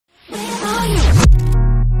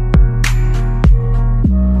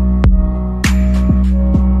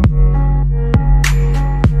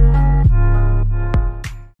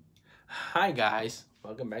Hi guys,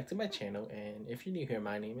 welcome back to my channel, and if you're new here,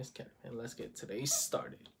 my name is Kevin and let's get today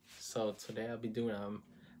started. So today I'll be doing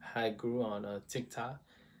how I grew on TikTok,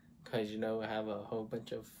 because I have a whole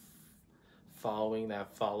bunch of following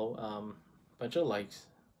that follow bunch of likes,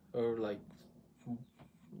 or like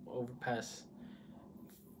over past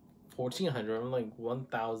 1400. I'm like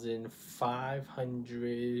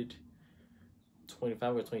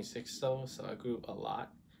 1525 or 26, so I grew a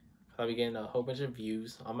lot. I began a whole bunch of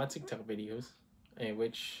views on my TikTok videos, in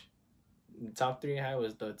which the top three I had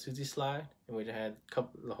was the Tootsie Slide, in which I had a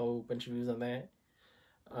whole bunch of views on that.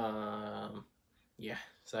 Yeah,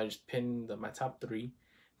 so I just pinned my top three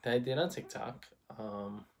that I did on TikTok.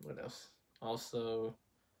 What else? Also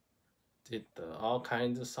did all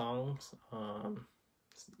kinds of songs.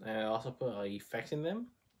 I also put effects in them.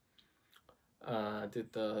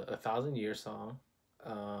 Did the 1,000 Year song.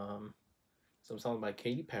 Some songs by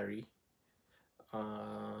Katy Perry.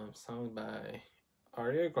 Songs by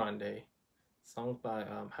Ariana Grande. Songs by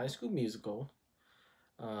High School Musical.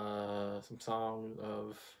 Some songs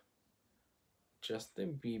of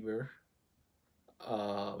Justin Bieber.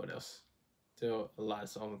 What else? Still a lot of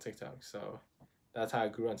songs on TikTok. So that's how I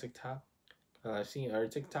grew on TikTok. I've seen other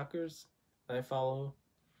TikTokers that I follow.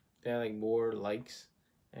 They have like more likes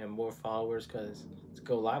and more followers, because to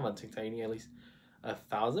go live on TikTok you need at least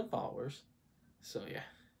 1,000 followers. So yeah.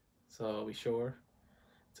 So be sure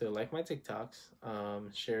to like my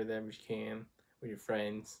TikToks, share them if you can with your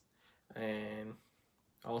friends, and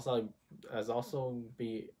also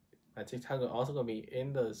be my TikTok will also gonna be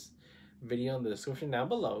in the video in the description down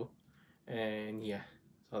below. And yeah,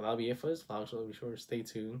 so that'll be it for this vlog. So be sure to stay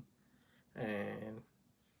tuned, and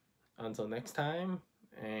until next time,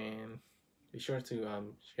 and be sure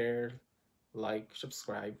to share, like,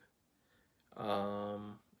 subscribe,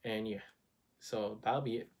 and yeah, so that'll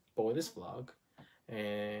be it for this vlog.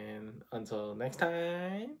 And until next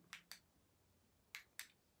time.